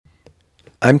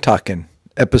I'm Talking,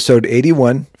 episode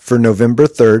 81 for November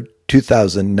 3rd,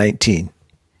 2019.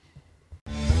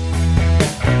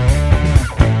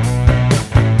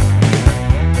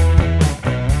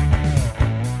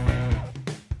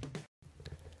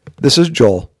 This is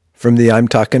Joel from the I'm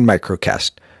Talking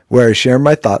Microcast, where I share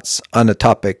my thoughts on a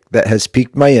topic that has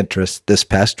piqued my interest this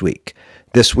past week.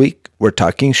 This week, we're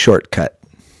talking shortcut.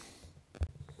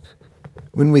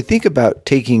 When we think about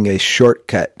taking a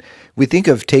shortcut, we think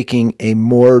of taking a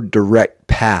more direct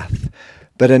path.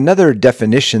 But another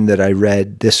definition that I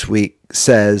read this week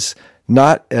says,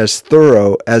 not as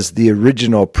thorough as the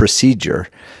original procedure.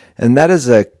 And that is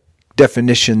a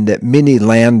definition that many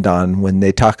land on when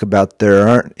they talk about there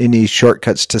aren't any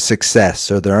shortcuts to success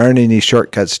or there aren't any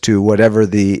shortcuts to whatever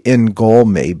the end goal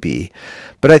may be.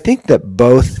 But I think that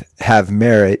both have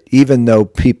merit, even though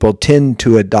people tend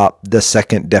to adopt the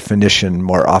second definition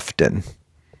more often.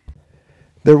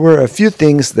 There were a few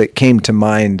things that came to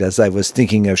mind as I was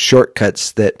thinking of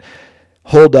shortcuts that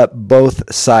hold up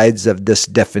both sides of this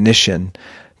definition.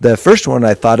 The first one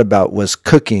I thought about was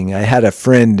cooking. I had a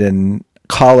friend in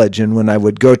college, and when I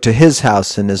would go to his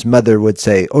house and his mother would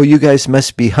say, "Oh, you guys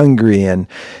must be hungry," and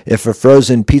if a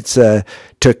frozen pizza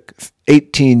took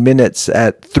 18 minutes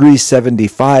at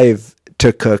 $3.75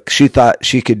 to cook, she thought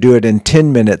she could do it in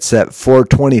 10 minutes at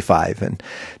 $4.25, and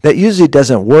that usually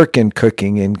doesn't work in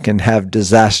cooking and can have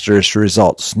disastrous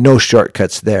results. No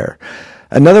shortcuts there.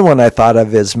 Another one I thought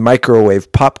of is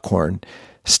microwave popcorn.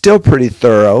 Still pretty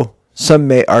thorough. Some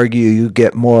may argue you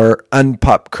get more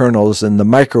unpopped kernels in the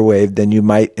microwave than you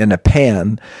might in a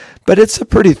pan, but it's a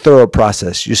pretty thorough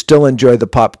process. You still enjoy the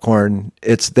popcorn.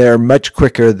 It's there much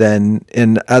quicker than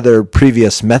in other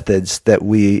previous methods that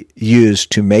we use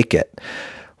to make it.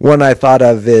 One I thought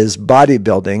of is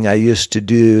bodybuilding. I used to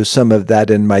do some of that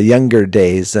in my younger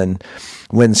days, and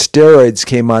when steroids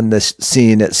came on the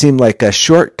scene, it seemed like a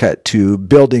shortcut to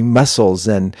building muscles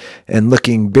and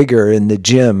looking bigger in the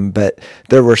gym, but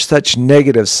there were such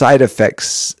negative side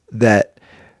effects that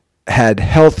had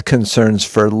health concerns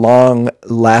for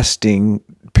long-lasting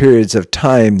periods of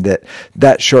time that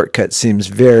shortcut seems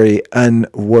very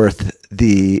unworth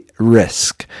the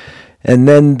risk. And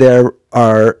then there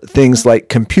are things like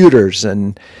computers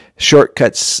and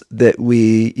shortcuts that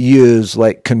we use,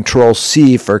 like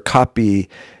Control-C for copy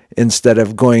instead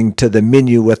of going to the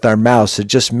menu with our mouse. It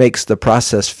just makes the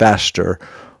process faster.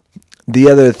 The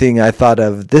other thing I thought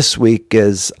of this week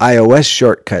is iOS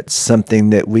shortcuts,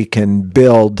 something that we can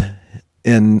build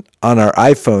on our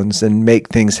iPhones and make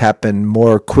things happen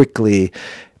more quickly,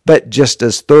 but just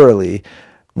as thoroughly.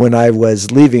 When I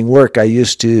was leaving work, I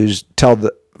used to tell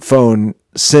the phone,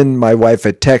 send my wife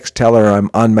a text, tell her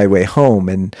I'm on my way home.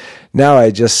 And now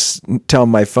I just tell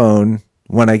my phone,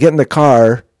 when I get in the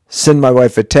car, send my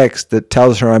wife a text that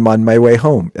tells her I'm on my way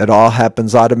home. It all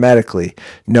happens automatically.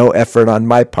 No effort on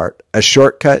my part. A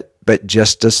shortcut, but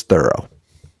just as thorough.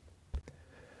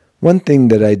 One thing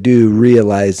that I do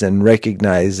realize and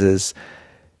recognize is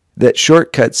that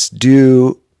shortcuts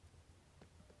do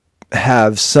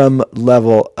have some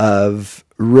level of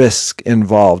risk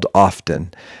involved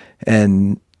often.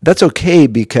 And that's okay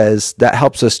because that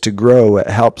helps us to grow. It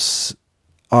helps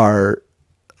our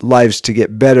lives to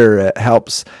get better. It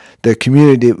helps the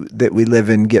community that we live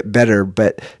in get better.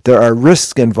 But there are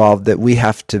risks involved that we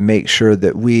have to make sure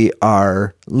that we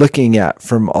are looking at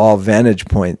from all vantage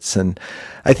points. And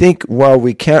I think while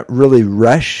we can't really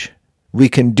rush, we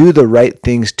can do the right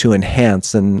things to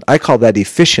enhance. And I call that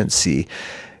efficiency.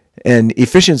 And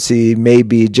efficiency may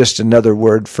be just another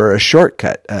word for a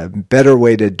shortcut, a better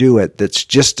way to do it that's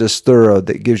just as thorough,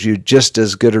 that gives you just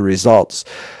as good a results.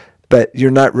 But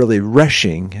you're not really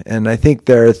rushing. And I think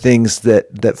there are things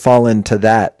that fall into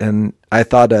that. And I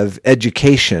thought of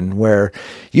education, where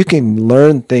you can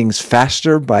learn things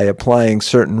faster by applying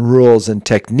certain rules and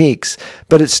techniques,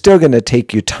 but it's still going to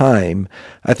take you time.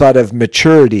 I thought of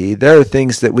maturity. There are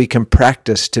things that we can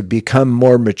practice to become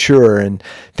more mature and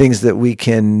things that we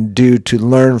can do to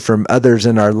learn from others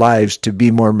in our lives to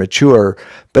be more mature.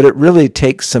 But it really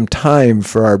takes some time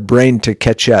for our brain to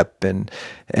catch up and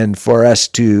for us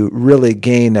to really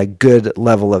gain a good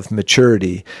level of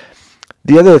maturity.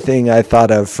 The other thing I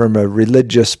thought of from a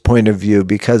religious point of view,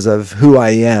 because of who I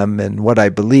am and what I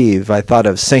believe, I thought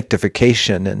of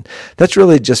sanctification, and that's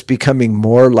really just becoming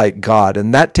more like God,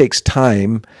 and that takes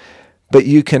time, but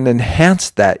you can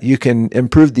enhance that. You can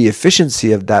improve the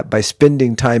efficiency of that by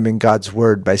spending time in God's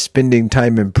Word, by spending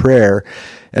time in prayer,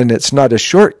 and it's not a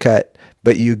shortcut,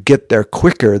 but you get there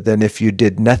quicker than if you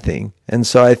did nothing. And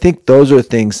so I think those are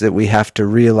things that we have to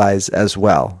realize as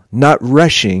well. Not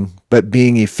rushing, but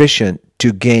being efficient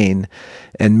to gain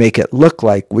and make it look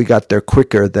like we got there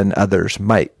quicker than others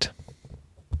might.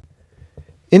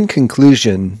 In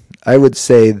conclusion, I would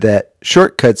say that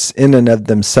shortcuts in and of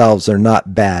themselves are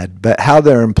not bad, but how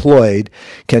they're employed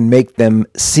can make them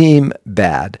seem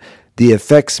bad. The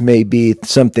effects may be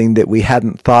something that we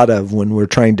hadn't thought of when we're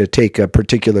trying to take a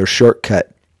particular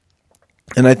shortcut.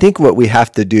 And I think what we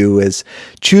have to do is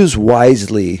choose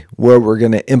wisely where we're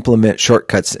going to implement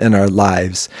shortcuts in our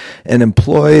lives and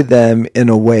employ them in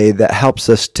a way that helps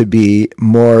us to be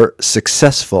more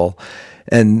successful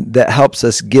and that helps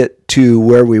us get to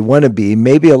where we want to be,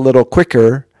 maybe a little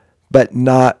quicker, but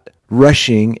not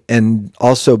rushing, and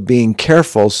also being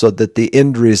careful so that the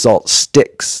end result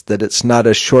sticks, that it's not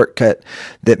a shortcut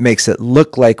that makes it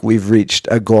look like we've reached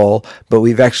a goal, but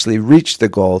we've actually reached the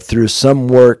goal through some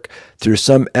work, through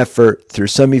some effort, through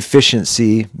some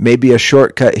efficiency, maybe a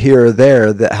shortcut here or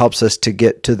there that helps us to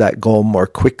get to that goal more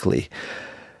quickly.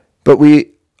 But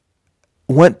we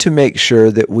want to make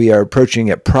sure that we are approaching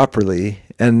it properly,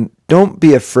 and don't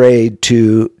be afraid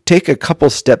to take a couple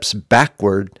steps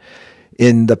backward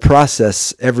in the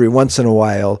process every once in a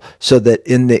while so that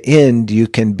in the end you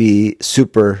can be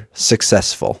super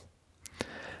successful.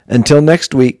 Until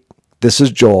next week, this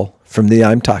is Joel from the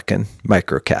I'm Talking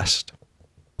Microcast.